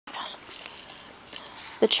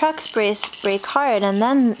The trucks brake hard and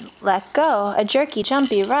then let go. A jerky,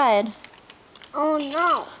 jumpy ride. Oh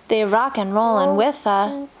no. They rock and roll and with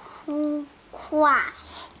a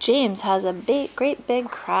crash. James has a great big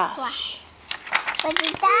crash. What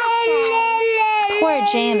did that say? Poor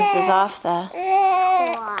James is off the.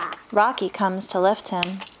 Crash. Rocky comes to lift him.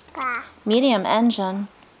 Crash. Medium engine.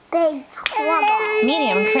 Big trouble.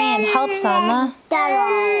 Medium crane helps on the.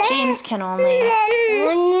 Double. James can only.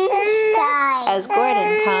 Side. As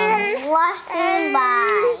Gordon comes. Washing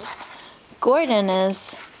by. Gordon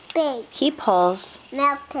is. Big. He pulls.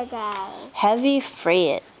 Milk today. Heavy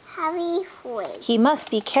freight. Heavy freight. He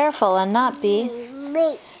must be careful and not be.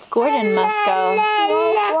 Late. Gordon must go.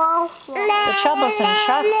 Go. The troublesome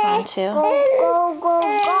trucks want to. Go.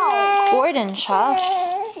 Gordon chops.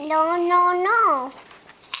 No.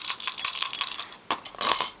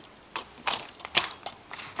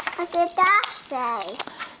 What did that say?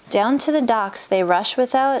 Down to the docks they rush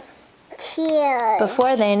without. Tears.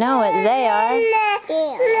 Before they know it, they are.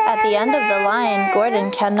 At the end of the line,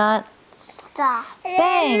 Gordon cannot. Stop.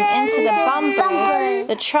 Bang into the bumpers.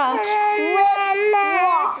 The trucks.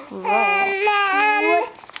 Roar. What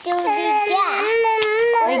do they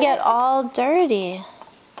get? They get all dirty.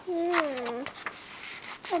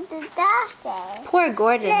 What did that say? Poor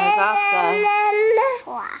Gordon is off the.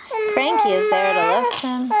 Cranky is there to lift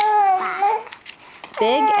him.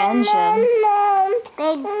 Big engine.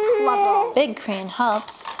 Big trouble. Big crane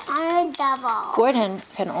helps. On a double. Gordon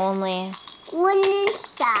can only. One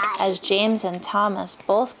side. As James and Thomas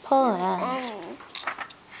both pull in.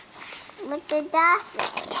 What did that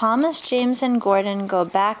say? Thomas, James, and Gordon go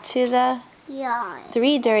back to the. Yard.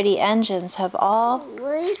 3 dirty engines have all.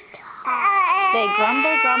 They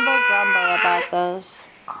grumble about those.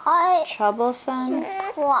 Cut. Troublesome.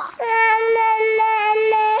 What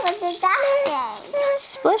did that say?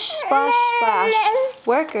 Splish, splash, splash.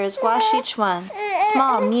 Workers wash each one.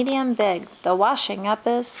 Small, medium, big. The washing up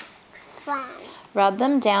is. Fun. Rub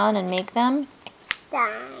them down and make them.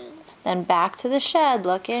 Dine. Then back to the shed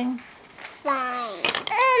looking. Fine. What did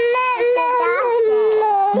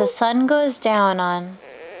that The sun goes down on.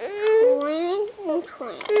 say?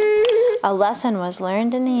 Twin. A lesson was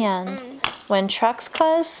learned in the end. When trucks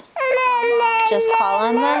cuz, just call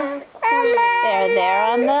on the. They are there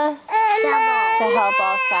on the. Double. To help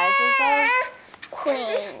all sizes of.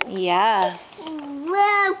 Queen. Yes.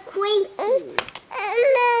 We're Quinky.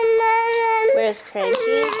 Where's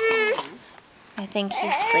Cranky? I think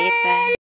he's sleeping.